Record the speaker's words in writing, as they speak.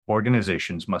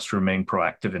Organizations must remain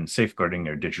proactive in safeguarding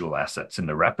their digital assets in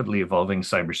the rapidly evolving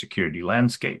cybersecurity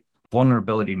landscape.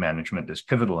 Vulnerability management is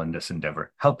pivotal in this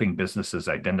endeavor, helping businesses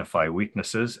identify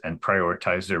weaknesses and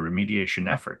prioritize their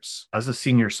remediation efforts. As a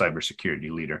senior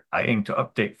cybersecurity leader, I aim to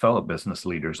update fellow business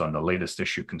leaders on the latest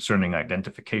issue concerning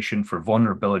identification for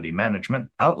vulnerability management,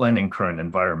 outlining current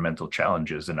environmental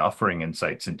challenges and offering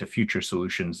insights into future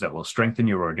solutions that will strengthen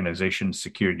your organization's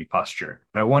security posture.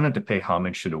 I wanted to pay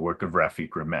homage to the work of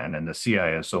Rafiq Rahman and the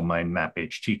CISO Mind Map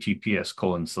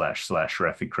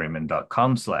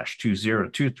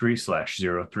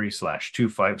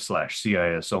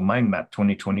https://rafikrahman.com/2023/03/25/CISO Mind Map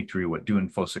 2023. What do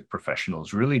InfoSec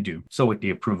professionals really do? So with the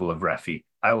approval of Rafi,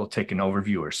 I will take an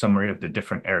overview or summary of the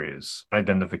different areas.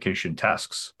 Identification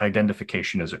tasks.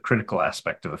 Identification is a critical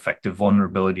aspect of effective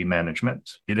vulnerability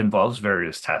management. It involves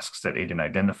various tasks that aid in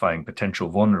identifying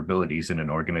potential vulnerabilities in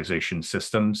an organization's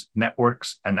systems,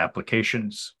 networks, and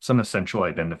applications. Some essential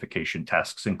identification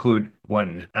tasks include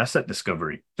 1. Asset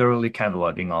discovery. Thoroughly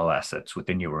cataloging all assets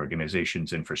within your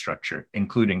organization's infrastructure,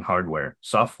 including hardware,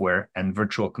 software, and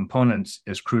virtual components,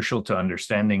 is crucial to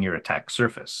understanding your attack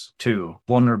surface. 2.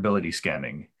 Vulnerability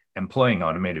scanning. Employing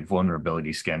automated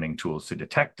vulnerability scanning tools to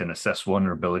detect and assess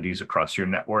vulnerabilities across your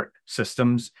network,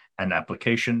 systems, and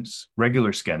applications.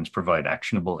 Regular scans provide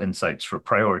actionable insights for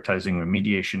prioritizing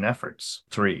remediation efforts.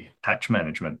 3. Patch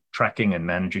management. Tracking and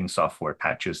managing software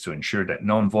patches to ensure that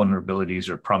known vulnerabilities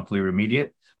are promptly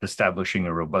remediated. Establishing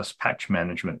a robust patch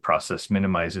management process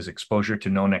minimizes exposure to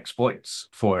known exploits.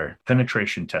 4.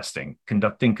 Penetration testing.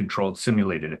 Conducting controlled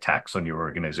simulated attacks on your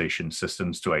organization's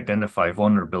systems to identify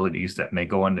vulnerabilities that may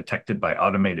go undetected by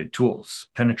automated tools.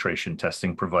 Penetration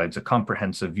testing provides a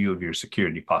comprehensive view of your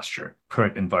security posture.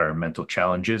 Current environmental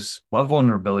challenges. While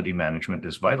vulnerability management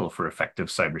is vital for effective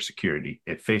cybersecurity,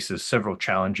 it faces several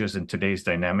challenges in today's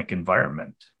dynamic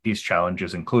environment. These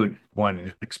challenges include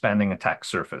 1. Expanding attack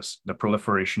surface. The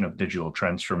proliferation of digital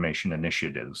transformation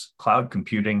initiatives, cloud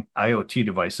computing, IoT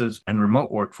devices, and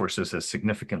remote workforces has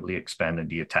significantly expanded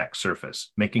the attack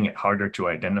surface, making it harder to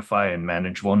identify and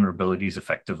manage vulnerabilities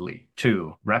effectively.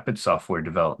 2. Rapid software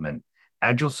development.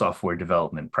 Agile software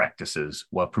development practices,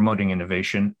 while promoting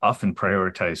innovation, often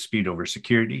prioritize speed over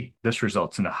security. This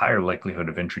results in a higher likelihood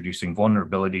of introducing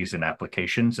vulnerabilities in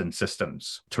applications and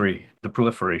systems. 3. The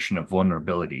proliferation of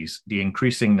vulnerabilities. The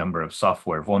increasing number of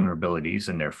software vulnerabilities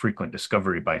and their frequent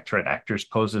discovery by threat actors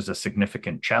poses a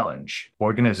significant challenge.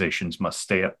 Organizations must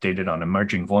stay updated on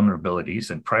emerging vulnerabilities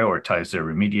and prioritize their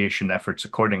remediation efforts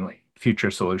accordingly.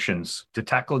 Future solutions. To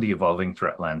tackle the evolving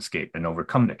threat landscape and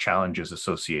overcome the challenges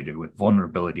associated with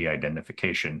vulnerability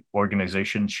identification,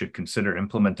 organizations should consider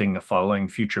implementing the following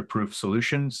future-proof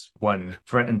solutions. 1.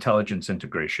 Threat intelligence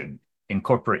integration.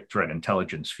 Incorporate threat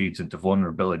intelligence feeds into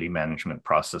vulnerability management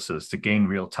processes to gain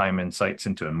real-time insights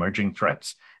into emerging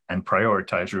threats and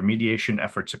prioritize remediation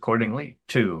efforts accordingly.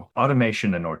 2.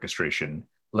 Automation and orchestration.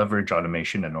 Leverage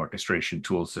automation and orchestration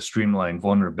tools to streamline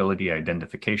vulnerability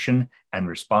identification and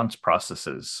response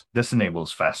processes. This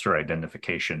enables faster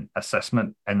identification,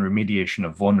 assessment, and remediation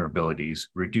of vulnerabilities,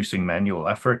 reducing manual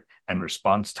effort and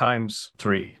response times.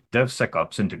 3.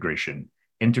 DevSecOps integration.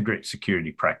 Integrate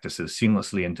security practices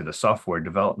seamlessly into the software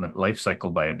development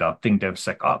lifecycle by adopting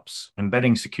DevSecOps.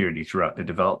 Embedding security throughout the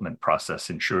development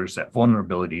process ensures that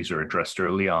vulnerabilities are addressed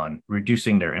early on,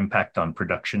 reducing their impact on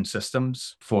production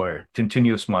systems. 4.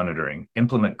 Continuous monitoring.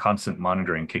 Implement constant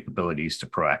monitoring capabilities to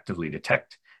proactively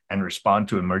detect and respond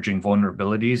to emerging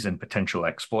vulnerabilities and potential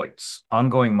exploits.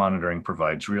 Ongoing monitoring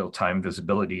provides real-time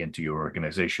visibility into your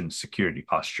organization's security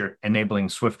posture, enabling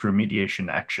swift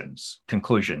remediation actions.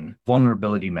 Conclusion: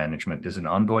 vulnerability management is an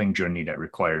ongoing journey that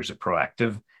requires a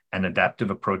proactive and adaptive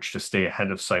approach to stay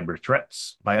ahead of cyber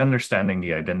threats. By understanding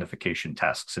the identification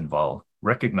tasks involved,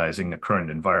 recognizing the current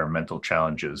environmental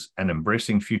challenges, and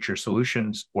embracing future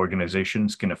solutions,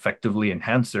 organizations can effectively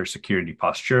enhance their security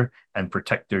posture and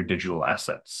protect their digital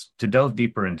assets. To delve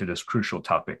deeper into this crucial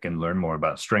topic and learn more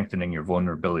about strengthening your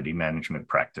vulnerability management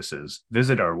practices,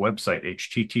 visit our website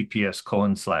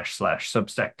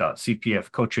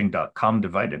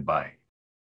https://substack.cpfcoaching.com/.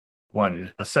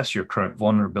 1. Assess your current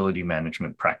vulnerability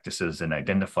management practices and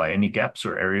identify any gaps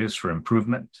or areas for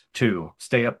improvement. 2.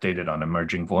 Stay updated on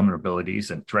emerging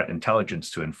vulnerabilities and threat intelligence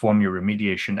to inform your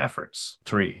remediation efforts.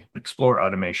 3. Explore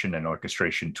automation and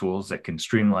orchestration tools that can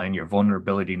streamline your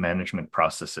vulnerability management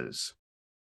processes.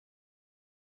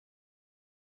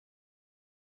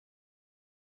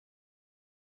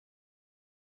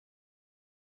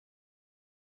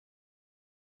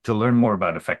 To learn more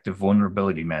about effective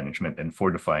vulnerability management and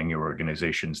fortifying your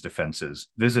organization's defenses,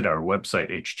 visit our website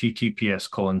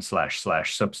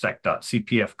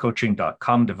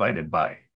https://substack.cpfcoaching.com/.